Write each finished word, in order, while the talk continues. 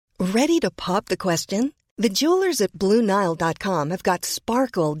Ready to pop the question? The jewelers at BlueNile.com have got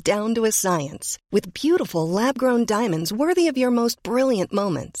sparkle down to a science with beautiful lab-grown diamonds worthy of your most brilliant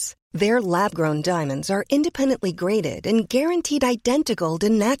moments. Their lab-grown diamonds are independently graded and guaranteed identical to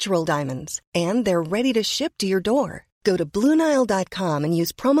natural diamonds, and they're ready to ship to your door. Go to BlueNile.com and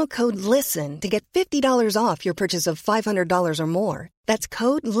use promo code LISTEN to get $50 off your purchase of $500 or more. That's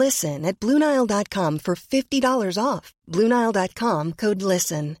code LISTEN at BlueNile.com for $50 off. BlueNile.com, code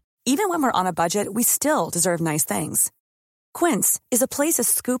LISTEN. Even when we're on a budget, we still deserve nice things. Quince is a place to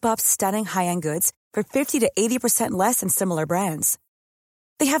scoop up stunning high-end goods for 50 to 80% less than similar brands.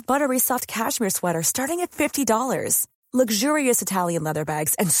 They have buttery soft cashmere sweaters starting at $50, luxurious Italian leather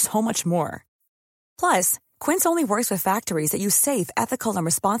bags, and so much more. Plus, Quince only works with factories that use safe, ethical, and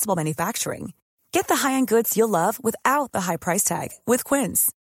responsible manufacturing. Get the high-end goods you'll love without the high price tag with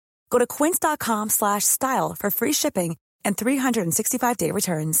Quince. Go to quince.com/style for free shipping and 365-day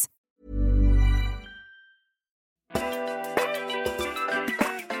returns.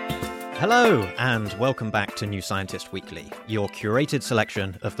 Hello, and welcome back to New Scientist Weekly, your curated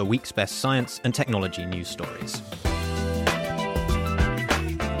selection of the week's best science and technology news stories.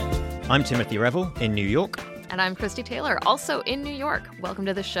 I'm Timothy Revel in New York. And I'm Christy Taylor, also in New York. Welcome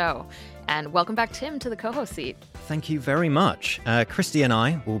to the show. And welcome back, Tim, to the co-host seat. Thank you very much. Christy and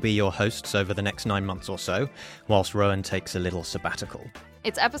I will be your hosts over the next 9 months or so, whilst Rowan takes a little sabbatical.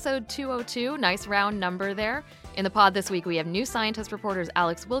 It's episode 202, nice round number there. In the pod this week, we have New Scientist reporters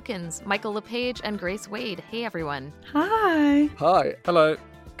Alex Wilkins, Michael LePage, and Grace Wade. Hey, everyone. Hi. Hi. Hello.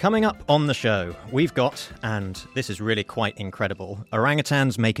 Coming up on the show, we've got, and this is really quite incredible,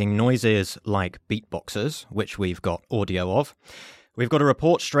 orangutans making noises like beatboxers, which we've got audio of. We've got a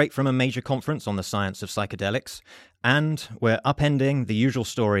report straight from a major conference on the science of psychedelics, and we're upending the usual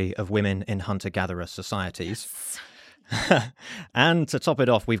story of women in hunter-gatherer societies. Yes. And to top it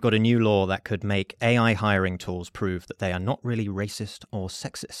off, we've got a new law that could make AI hiring tools prove that they are not really racist or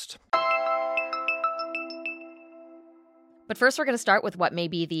sexist. But first, we're going to start with what may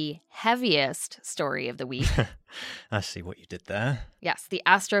be the heaviest story of the week. I see what you did there. Yes, the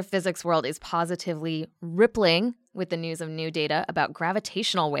astrophysics world is positively rippling with the news of new data about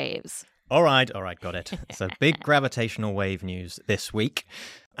gravitational waves. All right, got it. So big gravitational wave news this week.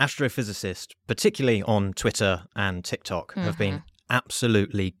 Astrophysicists, particularly on Twitter and TikTok, have been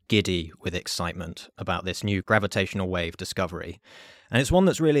absolutely giddy with excitement about this new gravitational wave discovery. And it's one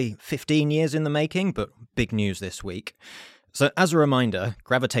that's really 15 years in the making, but big news this week. So as a reminder,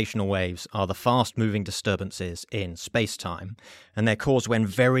 gravitational waves are the fast-moving disturbances in space-time, and they're caused when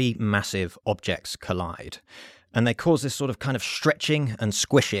very massive objects collide. And they cause this sort of kind of stretching and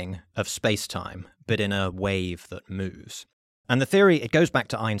squishing of space-time, but in a wave that moves. And the theory, it goes back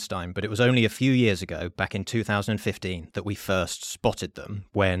to Einstein, but it was only a few years ago, back in 2015, that we first spotted them,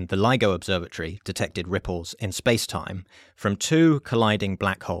 when the LIGO Observatory detected ripples in space-time from two colliding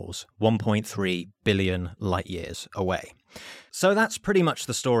black holes 1.3 billion light-years away. So that's pretty much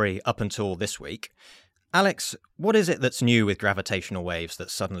the story up until this week. Alex, what is it that's new with gravitational waves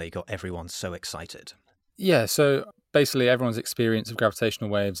that suddenly got everyone so excited? Yeah, so basically everyone's experience of gravitational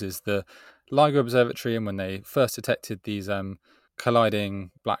waves is the LIGO Observatory and when they first detected these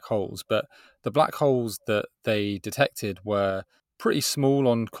colliding black holes. But the black holes that they detected were pretty small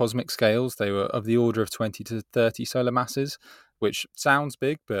on cosmic scales. They were of the order of 20 to 30 solar masses, which sounds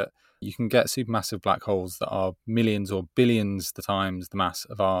big, but you can get supermassive black holes that are millions or billions the times the mass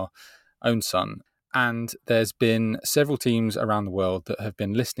of our own sun. And there's been several teams around the world that have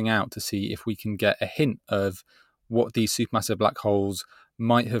been listening out to see if we can get a hint of what these supermassive black holes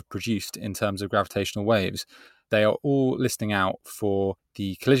might have produced in terms of gravitational waves. They are all listening out for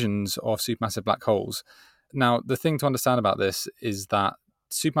the collisions of supermassive black holes. Now, the thing to understand about this is that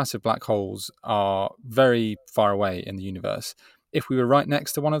supermassive black holes are very far away in the universe. If we were right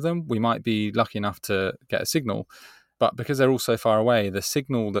next to one of them, we might be lucky enough to get a signal. But because they're all so far away, the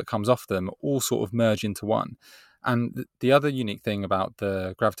signal that comes off them all sort of merge into one. And the other unique thing about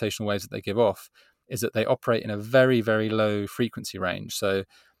the gravitational waves that they give off is that they operate in a very, very low frequency range. So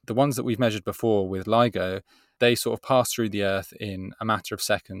the ones that we've measured before with LIGO, they sort of pass through the Earth in a matter of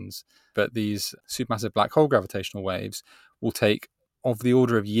seconds. But these supermassive black hole gravitational waves will take of the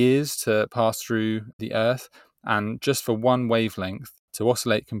order of years to pass through the Earth. And just for one wavelength to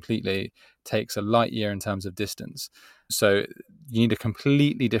oscillate completely takes a light year in terms of distance. So you need a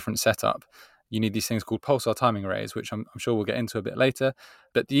completely different setup. You need these things called pulsar timing arrays, which I'm sure we'll get into a bit later.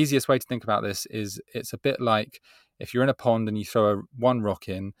 But the easiest way to think about this is it's a bit like if you're in a pond and you throw one rock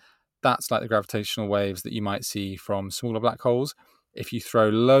in, that's like the gravitational waves that you might see from smaller black holes. If you throw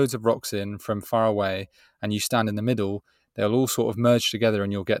loads of rocks in from far away and you stand in the middle, they'll all sort of merge together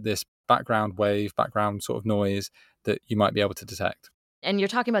and you'll get this background wave, background sort of noise that you might be able to detect. And you're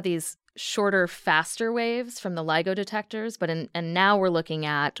talking about these shorter, faster waves from the LIGO detectors, and now we're looking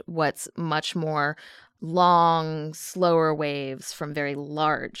at what's much more long, slower waves from very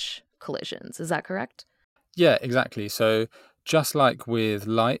large collisions. Is that correct? Yeah, exactly. So just like with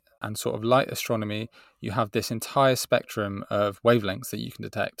light and sort of light astronomy, you have this entire spectrum of wavelengths that you can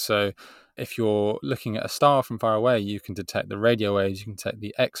detect. So if you're looking at a star from far away, you can detect the radio waves, you can detect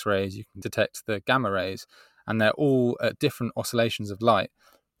the X-rays, you can detect the gamma rays, and they're all at different oscillations of light.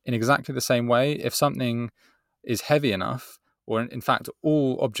 In exactly the same way, if something is heavy enough, or in fact,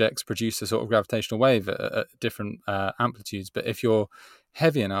 all objects produce a sort of gravitational wave at different amplitudes. But if you're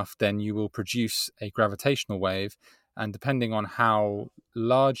heavy enough, then you will produce a gravitational wave. And depending on how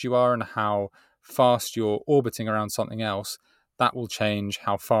large you are and how fast you're orbiting around something else, that will change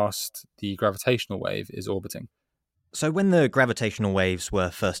how fast the gravitational wave is orbiting. So when the gravitational waves were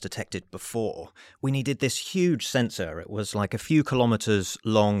first detected before, we needed this huge sensor. It was like a few kilometers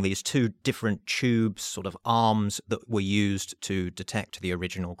long, these two different tubes, sort of arms that were used to detect the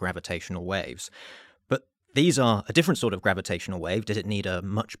original gravitational waves. But these are a different sort of gravitational wave. Did it need a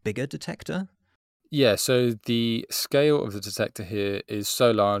much bigger detector? Yeah, so the scale of the detector here is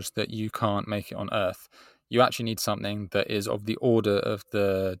so large that you can't make it on Earth. You actually need something that is of the order of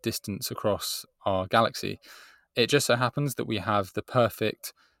the distance across our galaxy. It just so happens that we have the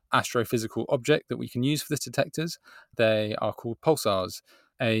perfect astrophysical object that we can use for this detectors. They are called pulsars.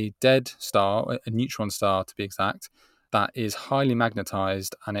 A dead star, a neutron star to be exact, that is highly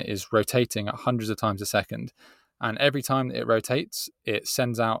magnetized and it is rotating at hundreds of times a second. And every time that it rotates, it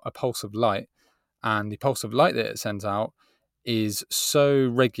sends out a pulse of light. And the pulse of light that it sends out is so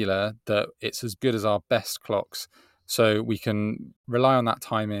regular that it's as good as our best clocks. So we can rely on that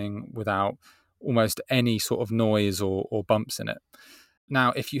timing without almost any sort of noise or bumps in it.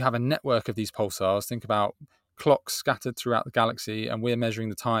 Now, if you have a network of these pulsars, think about clocks scattered throughout the galaxy, and we're measuring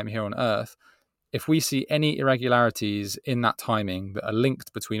the time here on Earth. If we see any irregularities in that timing that are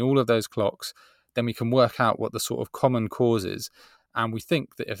linked between all of those clocks, then we can work out what the sort of common cause is. And we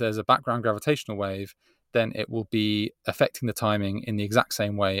think that if there's a background gravitational wave, then it will be affecting the timing in the exact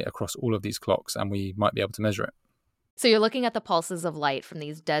same way across all of these clocks, and we might be able to measure it. So you're looking at the pulses of light from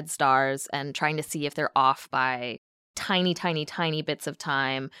these dead stars and trying to see if they're off by tiny, tiny, tiny bits of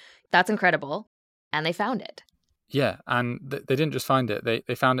time. That's incredible. And they found it. Yeah, and they didn't just find it.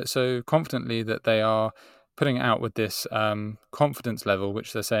 They found it so confidently that they are putting it out with this confidence level,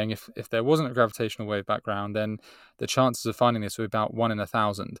 which they're saying if there wasn't a gravitational wave background, then the chances of finding this were about 1 in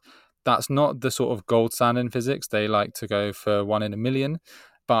 1,000. That's not the sort of gold standard in physics. They like to go for 1 in a million.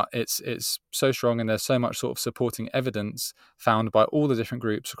 But it's so strong and there's so much sort of supporting evidence found by all the different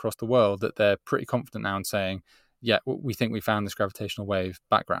groups across the world that they're pretty confident now in saying, yeah, we think we found this gravitational wave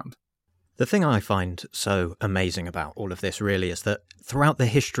background. The thing I find so amazing about all of this really is that throughout the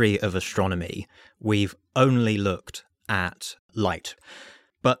history of astronomy, we've only looked at light.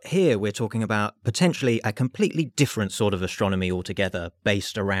 But here we're talking about potentially a completely different sort of astronomy altogether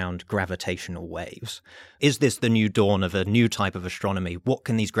based around gravitational waves. Is this the new dawn of a new type of astronomy? What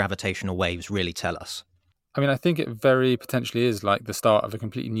can these gravitational waves really tell us? I mean, I think it very potentially is like the start of a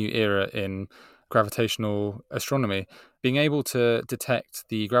completely new era in gravitational astronomy. Being able to detect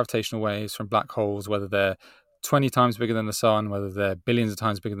the gravitational waves from black holes, whether they're 20 times bigger than the sun, whether they're billions of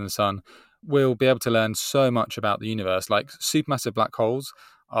times bigger than the sun, we'll be able to learn so much about the universe. Like supermassive black holes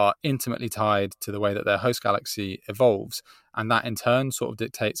are intimately tied to the way that their host galaxy evolves, and that in turn sort of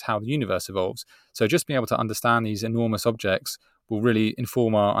dictates how the universe evolves. So just being able to understand these enormous objects will really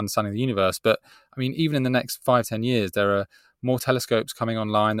inform our understanding of the universe. But I mean, even in the next 5-10 years, there are more telescopes coming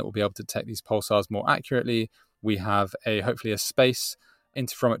online that will be able to detect these pulsars more accurately. We have hopefully a space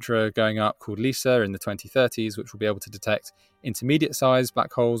interferometer going up called LISA in the 2030s, which will be able to detect intermediate-sized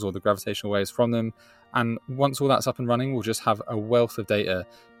black holes or the gravitational waves from them. And once all that's up and running, we'll just have a wealth of data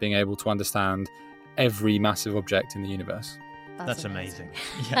being able to understand every massive object in the universe. That's amazing.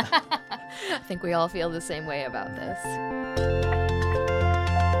 Yeah. I think we all feel the same way about this.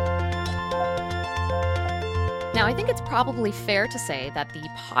 Now, I think it's probably fair to say that the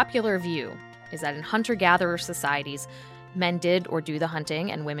popular view is that in hunter-gatherer societies, men did or do the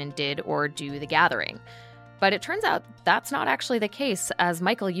hunting and women did or do the gathering. But it turns out that's not actually the case, as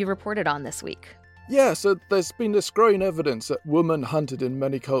Michael, you reported on this week. Yeah, so there's been this growing evidence that women hunted in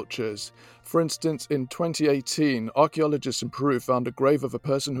many cultures. For instance, in 2018, archaeologists in Peru found a grave of a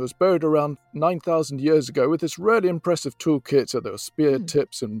person who was buried around 9,000 years ago with this really impressive toolkit. So there were spear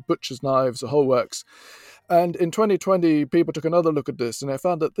tips and butcher's knives, the whole works. And in 2020, people took another look at this and they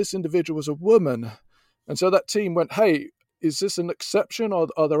found that this individual was a woman. And so that team went, hey, is this an exception, or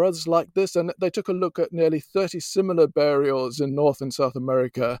are there others like this? And they took a look at nearly 30 similar burials in North and South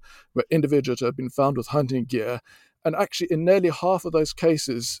America where individuals had been found with hunting gear. And actually, in nearly half of those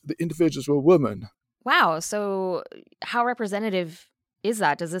cases, the individuals were women. Wow. So how representative is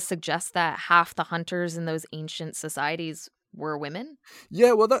that? Does this suggest that half the hunters in those ancient societies were women?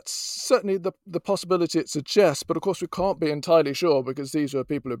 Yeah, well, that's certainly the possibility it suggests, but of course we can't be entirely sure because these were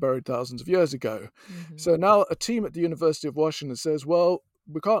people who buried thousands of years ago. Mm-hmm. So now a team at the University of Washington says, well,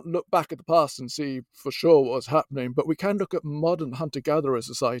 we can't look back at the past and see for sure what was happening, but we can look at modern hunter-gatherer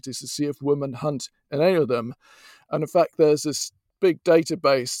societies to see if women hunt in any of them. And in fact, there's this big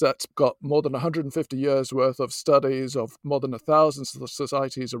database that's got more than 150 years worth of studies of more than 1,000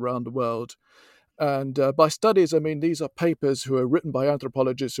 societies around the world. And by studies, I mean these are papers who are written by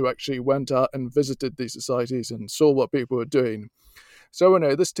anthropologists who actually went out and visited these societies and saw what people were doing. So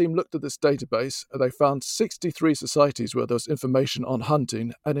anyway, this team looked at this database and they found 63 societies where there was information on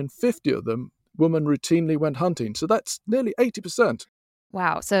hunting, and in 50 of them, women routinely went hunting. So that's nearly 80%.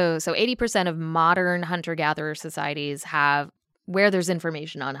 Wow. So 80% of modern hunter-gatherer societies have, where there's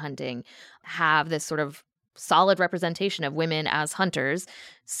information on hunting, have this sort of solid representation of women as hunters.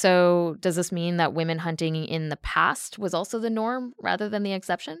 So does this mean that women hunting in the past was also the norm rather than the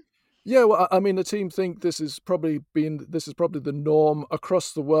exception? Yeah, well, I mean, the team think this is probably the norm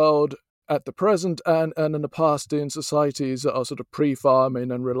across the world at the present and in the past in societies that are sort of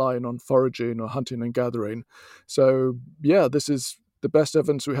pre-farming and relying on foraging or hunting and gathering. So, yeah, this is the best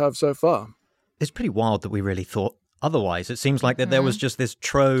evidence we have so far. It's pretty wild that we really thought otherwise. It seems like that there was just this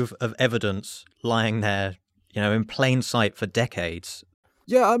trove of evidence lying there, in plain sight for decades.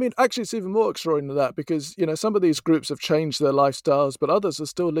 Yeah, I mean, actually, it's even more extraordinary than that because, some of these groups have changed their lifestyles, but others are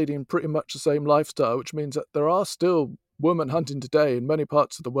still leading pretty much the same lifestyle, which means that there are still women hunting today in many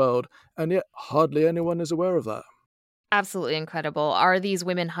parts of the world, and yet hardly anyone is aware of that. Absolutely incredible. Are these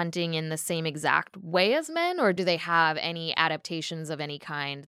women hunting in the same exact way as men, or do they have any adaptations of any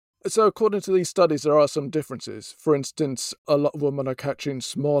kind? So according to these studies, there are some differences. For instance, a lot of women are catching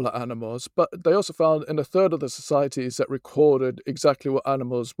smaller animals, but they also found in a third of the societies that recorded exactly what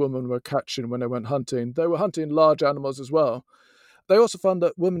animals women were catching when they went hunting, they were hunting large animals as well. They also found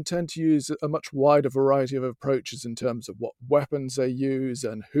that women tend to use a much wider variety of approaches in terms of what weapons they use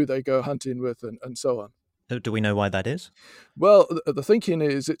and who they go hunting with and so on. Do we know why that is? Well, the thinking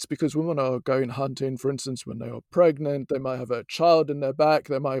is it's because women are going hunting, for instance, when they are pregnant, they might have a child in their back,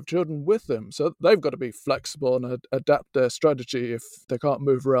 they might have children with them. So they've got to be flexible and adapt their strategy if they can't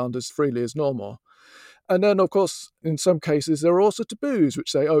move around as freely as normal. And then, of course, in some cases, there are also taboos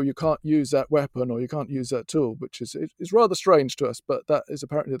which say, oh, you can't use that weapon or you can't use that tool, which is rather strange to us, but that is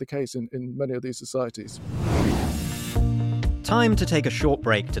apparently the case in many of these societies. Time to take a short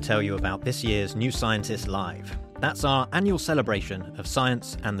break to tell you about this year's New Scientist Live. That's our annual celebration of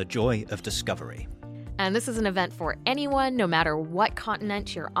science and the joy of discovery. And this is an event for anyone, no matter what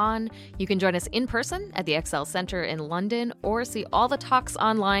continent you're on. You can join us in person at the Excel Centre in London or see all the talks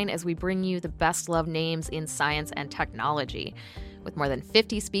online as we bring you the best-loved names in science and technology. With more than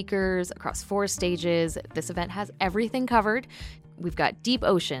 50 speakers across 4 stages, this event has everything covered. We've got deep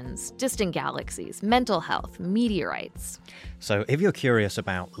oceans, distant galaxies, mental health, meteorites. So if you're curious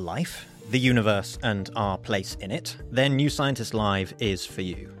about life, the universe, and our place in it, then New Scientist Live is for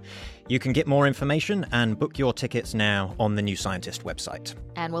you. You can get more information and book your tickets now on the New Scientist website.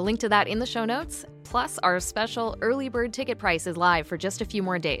 And we'll link to that in the show notes. Plus, our special early bird ticket price is live for just a few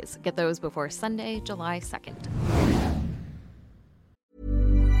more days. Get those before Sunday, July 2nd.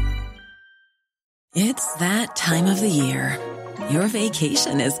 It's that time of the year. Your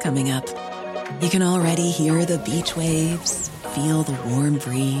vacation is coming up. You can already hear the beach waves, feel the warm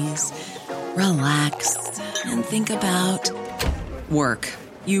breeze, relax, and think about work.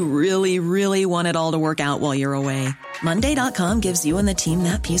 You really, really want it all to work out while you're away. Monday.com gives you and the team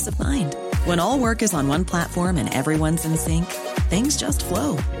that peace of mind. When all work is on one platform and everyone's in sync, things just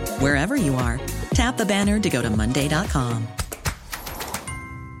flow. Wherever you are, tap the banner to go to Monday.com.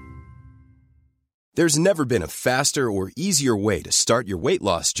 There's never been a faster or easier way to start your weight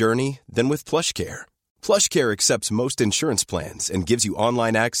loss journey than with PlushCare. PlushCare accepts most insurance plans and gives you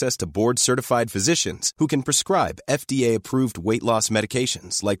online access to board-certified physicians who can prescribe FDA-approved weight loss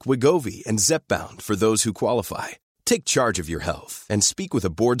medications like Wegovy and Zepbound for those who qualify. Take charge of your health and speak with a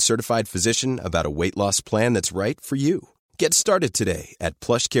board-certified physician about a weight loss plan that's right for you. Get started today at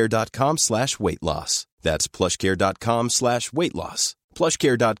plushcare.com/weight loss. That's plushcare.com/weight loss.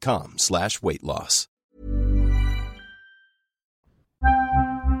 plushcare.com/weight loss.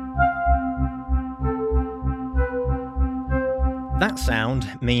 That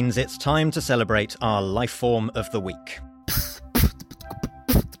sound means it's time to celebrate our life form of the week.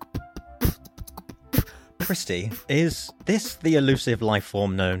 Christy, is this the elusive life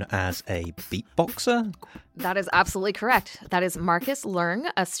form known as a beatboxer? That is absolutely correct. That is Marcus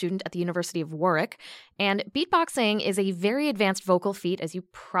Leung, a student at the University of Warwick. And beatboxing is a very advanced vocal feat, as you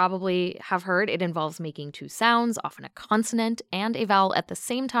probably have heard. It involves making two sounds, often a consonant and a vowel at the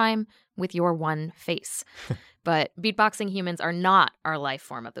same time with your one face. But beatboxing humans are not our life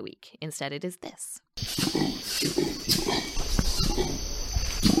form of the week. Instead, it is this.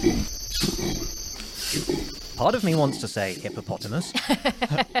 Part of me wants to say hippopotamus.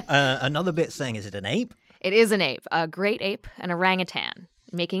 Another bit saying, is it an ape? It is an ape, a great ape, an orangutan,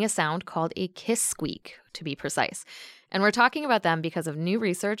 making a sound called a kiss squeak, to be precise. And we're talking about them because of new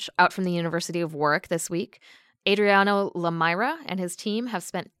research out from the University of Warwick this week. Adriano Lamira and his team have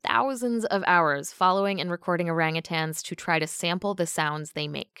spent thousands of hours following and recording orangutans to try to sample the sounds they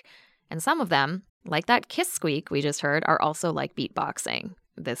make. And some of them, like that kiss squeak we just heard, are also like beatboxing,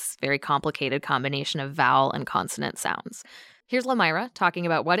 this very complicated combination of vowel and consonant sounds. Here's Lamira talking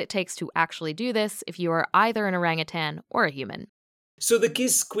about what it takes to actually do this if you are either an orangutan or a human. So the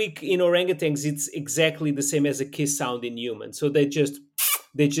kiss squeak in orangutans, it's exactly the same as a kiss sound in humans. So they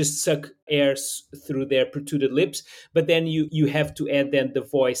just suck air through their protruded lips, but then you have to add then the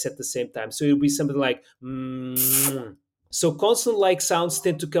voice at the same time. So it'll be something like So consonant-like sounds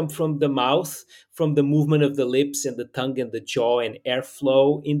tend to come from the mouth, from the movement of the lips and the tongue and the jaw and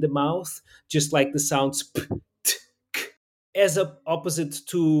airflow in the mouth, just like the sounds p, t, k, as opposite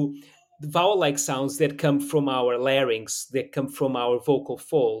to the vowel-like sounds that come from our larynx, that come from our vocal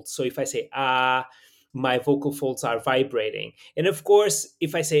folds. So if I say ah, my vocal folds are vibrating. And of course,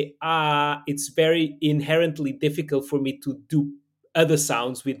 if I say ah, it's very inherently difficult for me to do other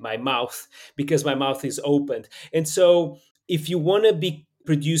sounds with my mouth because my mouth is opened. And so if you want to be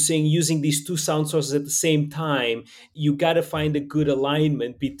using these two sound sources at the same time, you got to find a good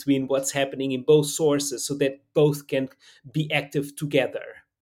alignment between what's happening in both sources so that both can be active together.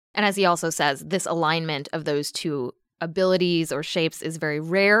 And as he also says, this alignment of those two abilities or shapes is very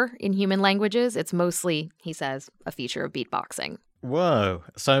rare in human languages. It's mostly, he says, a feature of beatboxing. Whoa.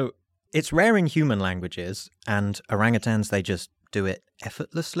 So it's rare in human languages, and orangutans, they just do it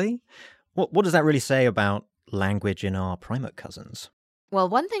effortlessly? What does that really say about language in our primate cousins? Well,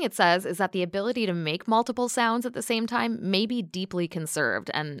 one thing it says is that the ability to make multiple sounds at the same time may be deeply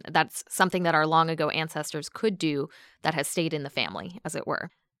conserved, and that's something that our long ago ancestors could do that has stayed in the family, as it were.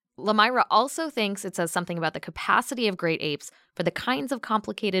 Lamira also thinks it says something about the capacity of great apes for the kinds of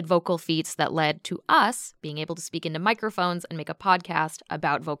complicated vocal feats that led to us being able to speak into microphones and make a podcast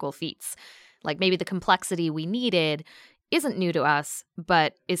about vocal feats. Like maybe the complexity we needed isn't new to us,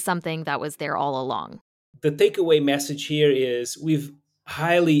 but is something that was there all along. The takeaway message here is we've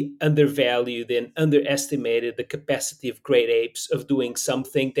highly undervalued and underestimated the capacity of great apes of doing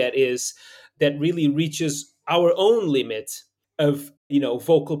something that really reaches our own limit of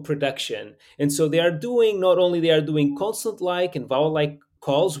vocal production. And so they are doing consonant-like and vowel-like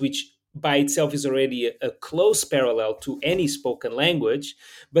calls, which by itself is already a close parallel to any spoken language,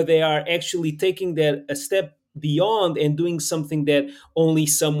 but they are actually taking that a step beyond and doing something that only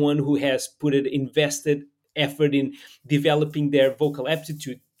someone who has invested effort in developing their vocal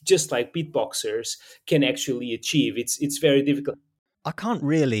aptitude, just like beatboxers, can actually achieve. It's very difficult. I can't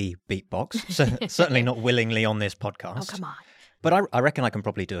really beatbox, so certainly not willingly on this podcast. Oh, come on. But I reckon I can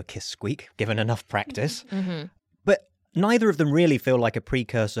probably do a kiss squeak, given enough practice. Mm-hmm. But neither of them really feel like a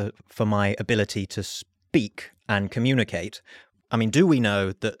precursor for my ability to speak and communicate. I mean, do we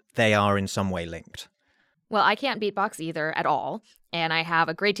know that they are in some way linked? Well, I can't beatbox either at all, and I have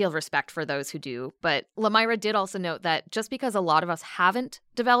a great deal of respect for those who do. But Lamira did also note that just because a lot of us haven't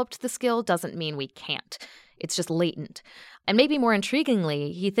developed the skill doesn't mean we can't. It's just latent. And maybe more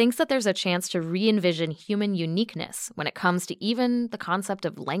intriguingly, he thinks that there's a chance to re-envision human uniqueness when it comes to even the concept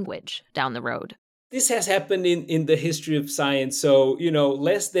of language down the road. This has happened in the history of science. So,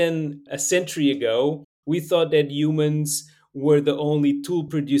 less than a century ago, we thought that humans were the only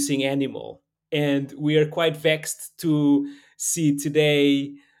tool-producing animal. And we are quite vexed to see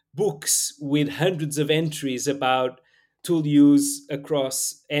today books with hundreds of entries about tool use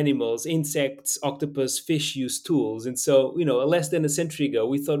across animals, insects, octopus, fish use tools. And so, less than a century ago,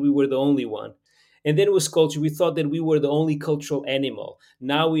 we thought we were the only one. And then it was culture. We thought that we were the only cultural animal.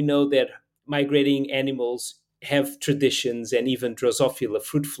 Now we know that migrating animals have traditions, and even Drosophila,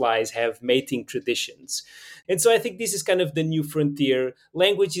 fruit flies, have mating traditions. And so I think this is kind of the new frontier.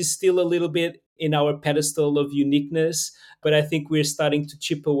 Language is still a little bit in our pedestal of uniqueness, but I think we're starting to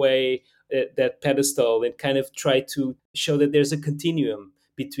chip away that pedestal and kind of try to show that there's a continuum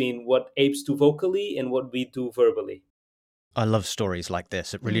between what apes do vocally and what we do verbally. I love stories like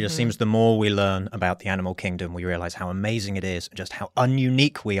this. It really just seems the more we learn about the animal kingdom, we realize how amazing it is and just how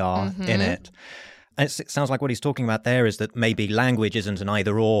ununique we are in it. And it sounds like what he's talking about there is that maybe language isn't an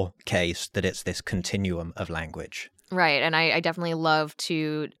either-or case, that it's this continuum of language. Right, and I definitely love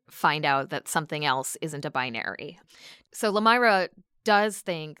to find out that something else isn't a binary. So Lemira does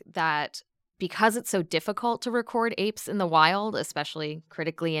think that because it's so difficult to record apes in the wild, especially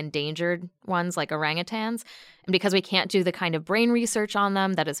critically endangered ones like orangutans, and because we can't do the kind of brain research on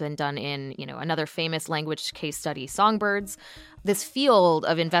them that has been done in, another famous language case study, songbirds, this field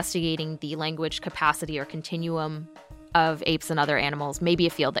of investigating the language capacity or continuum of apes and other animals may be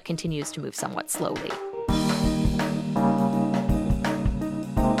a field that continues to move somewhat slowly.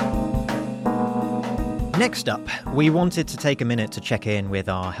 Next up, we wanted to take a minute to check in with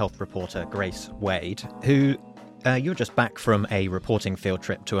our health reporter, Grace Wade, who you're just back from a reporting field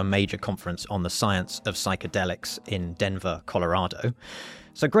trip to a major conference on the science of psychedelics in Denver, Colorado.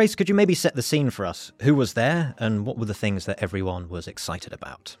 So, Grace, could you maybe set the scene for us? Who was there and what were the things that everyone was excited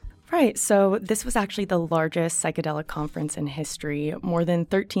about? Right. So this was actually the largest psychedelic conference in history. More than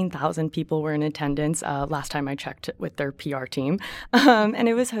 13,000 people were in attendance last time I checked with their PR team. And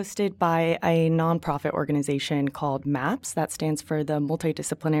it was hosted by a nonprofit organization called MAPS. That stands for the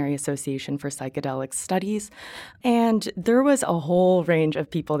Multidisciplinary Association for Psychedelic Studies. And there was a whole range of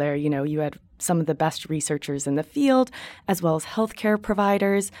people there. You had some of the best researchers in the field, as well as healthcare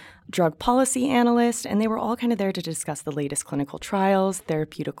providers, drug policy analysts, and they were all kind of there to discuss the latest clinical trials,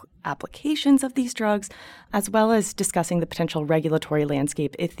 therapeutic applications of these drugs, as well as discussing the potential regulatory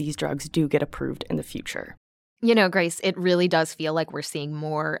landscape if these drugs do get approved in the future. Grace, it really does feel like we're seeing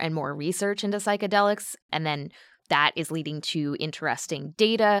more and more research into psychedelics, and then that is leading to interesting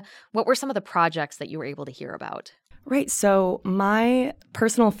data. What were some of the projects that you were able to hear about? Right. So my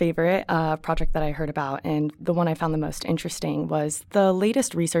personal favorite project that I heard about, and the one I found the most interesting, was the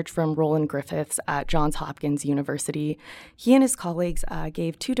latest research from Roland Griffiths at Johns Hopkins University. He and his colleagues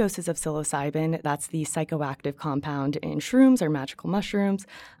gave 2 doses of psilocybin, that's the psychoactive compound in shrooms or magical mushrooms,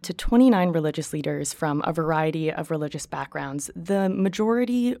 to 29 religious leaders from a variety of religious backgrounds. The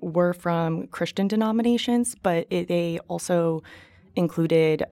majority were from Christian denominations, but they also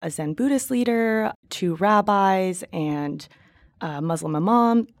included a Zen Buddhist leader, 2 rabbis, and a Muslim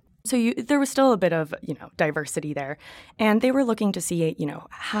imam. So there was still a bit of, diversity there. And they were looking to see,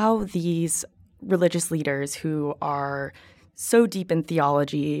 how these religious leaders who are so deep in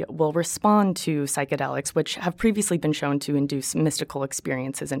theology will respond to psychedelics, which have previously been shown to induce mystical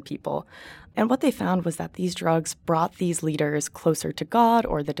experiences in people. And what they found was that these drugs brought these leaders closer to God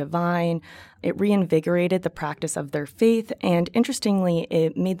or the divine. It reinvigorated the practice of their faith, and interestingly,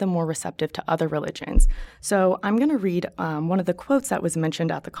 it made them more receptive to other religions. So I'm going to read one of the quotes that was mentioned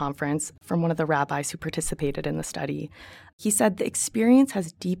at the conference from one of the rabbis who participated in the study. He said, "The experience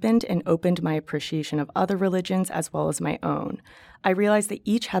has deepened and opened my appreciation of other religions as well as my own. I realized that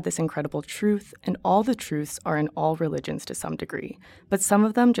each had this incredible truth, and all the truths are in all religions to some degree. But some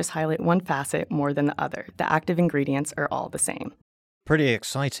of them just highlight one facet more than the other. The active ingredients are all the same." Pretty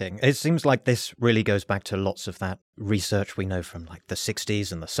exciting. It seems like this really goes back to lots of that research we know from like the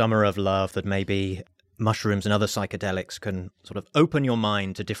 60s and the Summer of Love, that maybe mushrooms and other psychedelics can sort of open your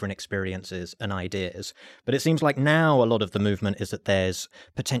mind to different experiences and ideas. But it seems like now a lot of the movement is that there's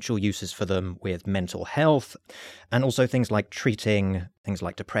potential uses for them with mental health and also things like treating things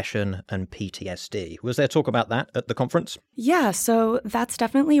like depression and PTSD. Was there talk about that at the conference? Yeah, so that's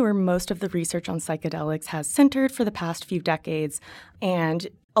definitely where most of the research on psychedelics has centered for the past few decades. And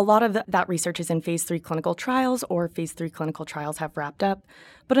a lot of that research is in phase 3 clinical trials, or phase 3 clinical trials have wrapped up.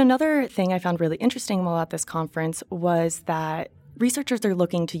 But another thing I found really interesting while at this conference was that researchers are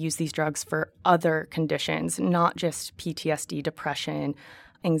looking to use these drugs for other conditions, not just PTSD, depression,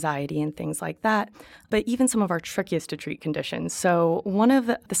 anxiety, and things like that, but even some of our trickiest to treat conditions. So one of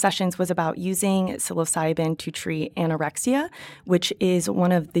the sessions was about using psilocybin to treat anorexia, which is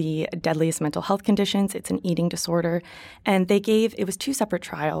one of the deadliest mental health conditions. It's an eating disorder. And it was 2 separate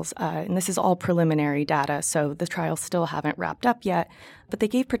trials, and this is all preliminary data, so the trials still haven't wrapped up yet. But they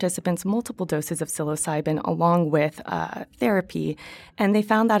gave participants multiple doses of psilocybin along with therapy, and they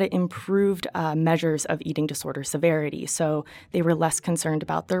found that it improved measures of eating disorder severity. So they were less concerned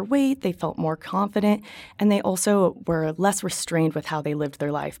about their weight, they felt more confident, and they also were less restrained with how they lived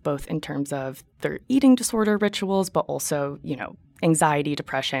their life, both in terms of their eating disorder rituals, but also, anxiety,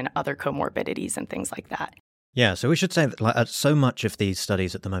 depression, other comorbidities, and things like that. Yeah, so we should say that so much of these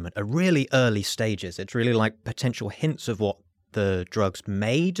studies at the moment are really early stages. It's really like potential hints of what the drugs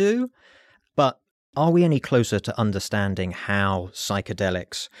may do, but are we any closer to understanding how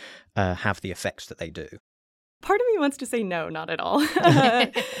psychedelics have the effects that they do? Part of me wants to say no, not at all.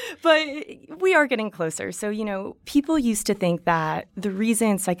 But we are getting closer. So, people used to think that the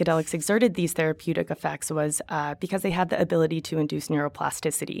reason psychedelics exerted these therapeutic effects was because they had the ability to induce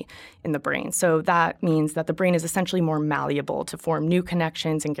neuroplasticity in the brain. So that means that the brain is essentially more malleable to form new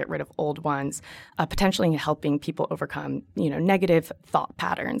connections and get rid of old ones, potentially helping people overcome, negative thought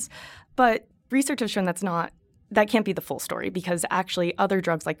patterns. But research has shown that can't be the full story, because actually other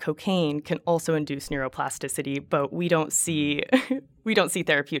drugs like cocaine can also induce neuroplasticity, but we don't see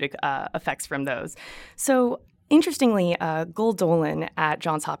therapeutic effects from those. So interestingly, Dolan at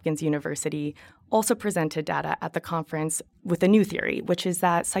Johns Hopkins University also presented data at the conference with a new theory, which is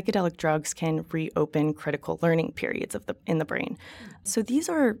that psychedelic drugs can reopen critical learning periods in the brain. So these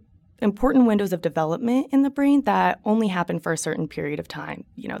are important windows of development in the brain that only happen for a certain period of time.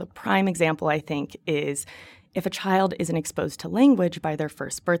 The prime example, I think, is if a child isn't exposed to language by their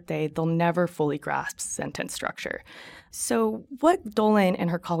first birthday, they'll never fully grasp sentence structure. So what Dolan and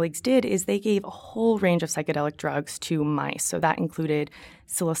her colleagues did is they gave a whole range of psychedelic drugs to mice. So that included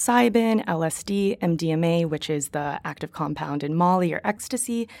psilocybin, LSD, MDMA, which is the active compound in Molly or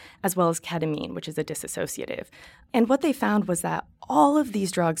ecstasy, as well as ketamine, which is a dissociative. And what they found was that all of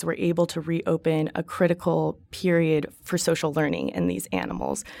these drugs were able to reopen a critical period for social learning in these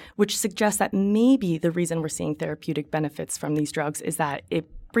animals, which suggests that maybe the reason we're seeing therapeutic benefits from these drugs is that it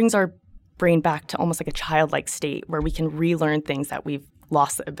brings our brain back to almost like a childlike state where we can relearn things that we've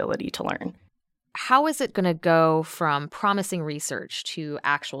lost the ability to learn. How is it going to go from promising research to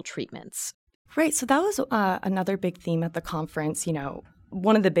actual treatments? Right. So that was another big theme at the conference.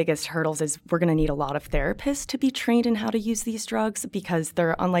 One of the biggest hurdles is we're going to need a lot of therapists to be trained in how to use these drugs, because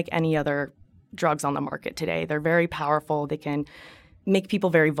they're unlike any other drugs on the market today. They're very powerful. They can make people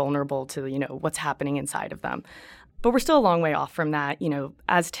very vulnerable to, what's happening inside of them. But we're still a long way off from that.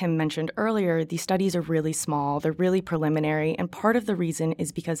 As Tim mentioned earlier, these studies are really small. They're really preliminary. And part of the reason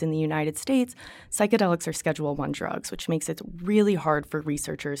is because in the United States, psychedelics are Schedule I drugs, which makes it really hard for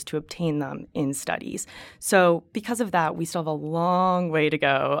researchers to obtain them in studies. So because of that, we still have a long way to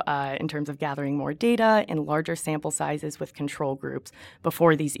go in terms of gathering more data and larger sample sizes with control groups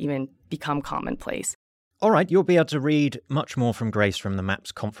before these even become commonplace. All right, you'll be able to read much more from Grace from the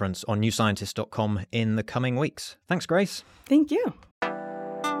MAPS conference on newscientist.com in the coming weeks. Thanks, Grace. Thank you.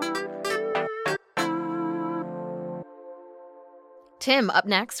 Tim, up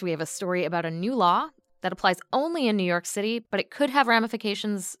next, we have a story about a new law that applies only in New York City, but it could have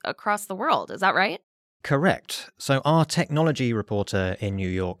ramifications across the world. Is that right? Correct. So our technology reporter in New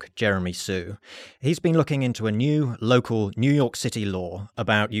York, Jeremy Su, he's been looking into a new local New York City law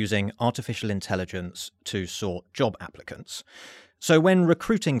about using artificial intelligence to sort job applicants. So when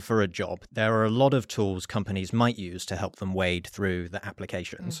recruiting for a job, there are a lot of tools companies might use to help them wade through the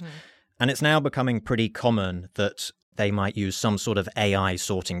applications. Mm-hmm. And it's now becoming pretty common that they might use some sort of AI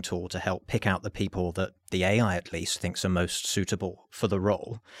sorting tool to help pick out the people that the AI at least thinks are most suitable for the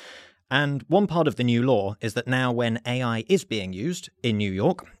role. And one part of the new law is that now when AI is being used in New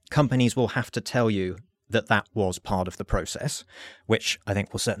York, companies will have to tell you that that was part of the process, which I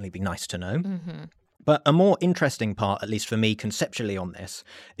think will certainly be nice to know. Mm-hmm. But a more interesting part, at least for me conceptually on this,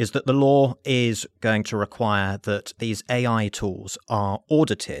 is that the law is going to require that these AI tools are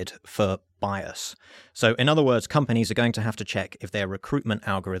audited for bias. So in other words, companies are going to have to check if their recruitment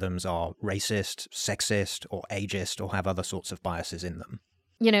algorithms are racist, sexist, or ageist, or have other sorts of biases in them.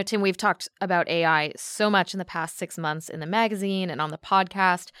 Tim, we've talked about AI so much in the past 6 months in the magazine and on the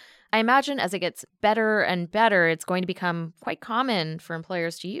podcast. I imagine as it gets better and better, it's going to become quite common for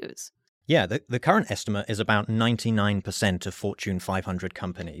employers to use. Yeah, the current estimate is about 99% of Fortune 500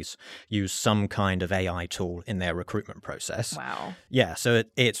 companies use some kind of AI tool in their recruitment process. Wow. Yeah, so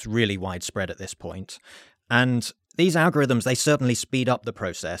it's really widespread at this point. And these algorithms, they certainly speed up the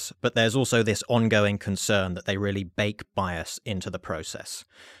process, but there's also this ongoing concern that they really bake bias into the process.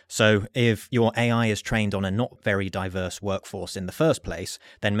 So if your AI is trained on a not very diverse workforce in the first place,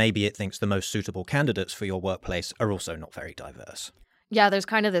 then maybe it thinks the most suitable candidates for your workplace are also not very diverse. Yeah, there's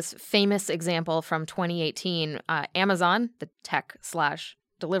kind of this famous example from 2018. Amazon, the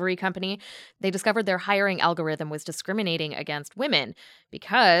tech/delivery company, they discovered their hiring algorithm was discriminating against women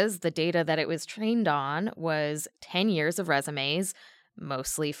because the data that it was trained on was 10 years of resumes,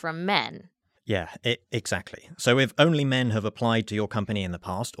 mostly from men. Yeah, exactly. So if only men have applied to your company in the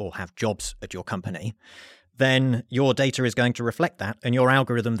past or have jobs at your company, then your data is going to reflect that, and your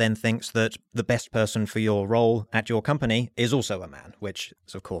algorithm then thinks that the best person for your role at your company is also a man, which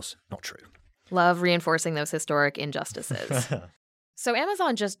is, of course, not true. Love reinforcing those historic injustices. So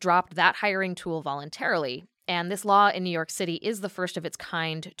Amazon just dropped that hiring tool voluntarily, And this law in New York City is the first of its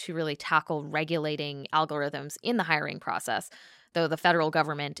kind to really tackle regulating algorithms in the hiring process, though the federal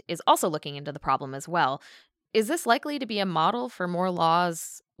government is also looking into the problem as well. Is this likely to be a model for more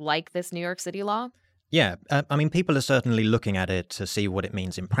laws like this New York City law? Yeah, people are certainly looking at it to see what it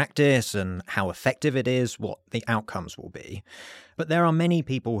means in practice and how effective it is, what the outcomes will be. But there are many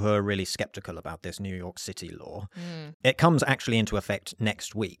people who are really skeptical about this New York City law. It comes actually into effect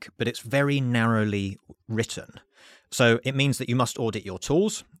next week, but it's very narrowly written. So it means that you must audit your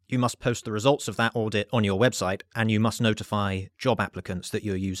tools, you must post the results of that audit on your website, and you must notify job applicants that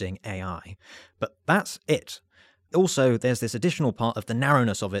you're using AI. But that's it. Also, there's this additional part of the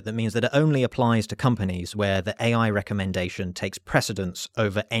narrowness of it that means that it only applies to companies where the AI recommendation takes precedence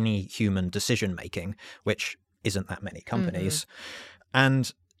over any human decision-making, which isn't that many companies.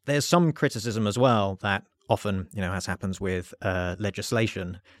 And there's some criticism as well that often, as happens with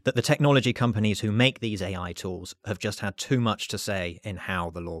legislation, that the technology companies who make these AI tools have just had too much to say in how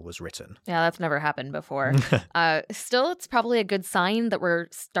the law was written. Yeah, that's never happened before. Still, it's probably a good sign that we're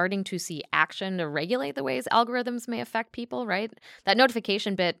starting to see action to regulate the ways algorithms may affect people, right? That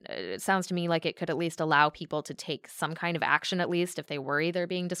notification bit, it sounds to me like it could at least allow people to take some kind of action, at least if they worry they're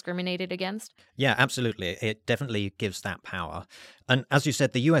being discriminated against. Yeah, absolutely. It definitely gives that power. And as you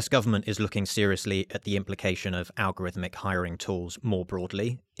said, the US government is looking seriously at the implication of algorithmic hiring tools more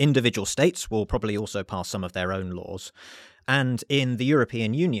broadly. Individual states will probably also pass some of their own laws. And in the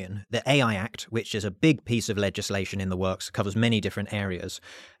European Union, the AI Act, which is a big piece of legislation in the works, covers many different areas.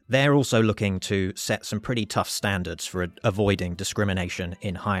 They're also looking to set some pretty tough standards for avoiding discrimination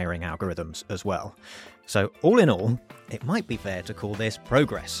in hiring algorithms as well. So all in all, it might be fair to call this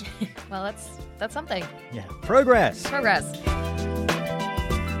progress. Well, that's something. Yeah, progress. Progress.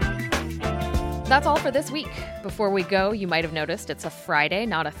 That's all for this week. Before we go, you might have noticed it's a Friday,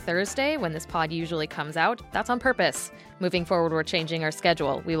 not a Thursday, when this pod usually comes out. That's on purpose. Moving forward, we're changing our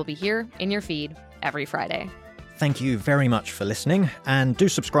schedule. We will be here in your feed every Friday. Thank you very much for listening, and do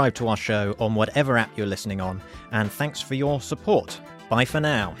subscribe to our show on whatever app you're listening on. And thanks for your support. Bye for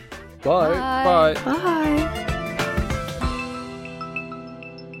now. Bye. Bye. Bye. Bye.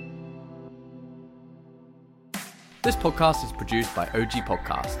 This podcast is produced by OG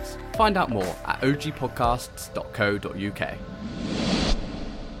Podcasts. Find out more at ogpodcasts.co.uk.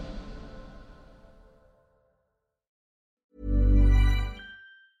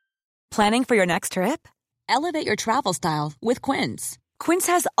 Planning for your next trip? Elevate your travel style with Quince. Quince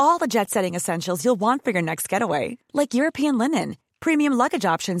has all the jet-setting essentials you'll want for your next getaway, like European linen, premium luggage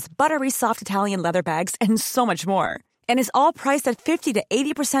options, buttery soft Italian leather bags, and so much more. And is all priced at 50 to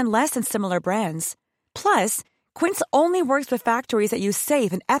 80% less than similar brands. Plus, Quince only works with factories that use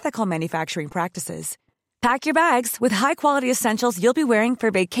safe and ethical manufacturing practices. Pack your bags with high-quality essentials you'll be wearing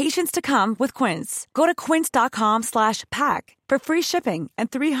for vacations to come with Quince. Go to quince.com/pack for free shipping and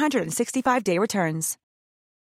 365-day returns.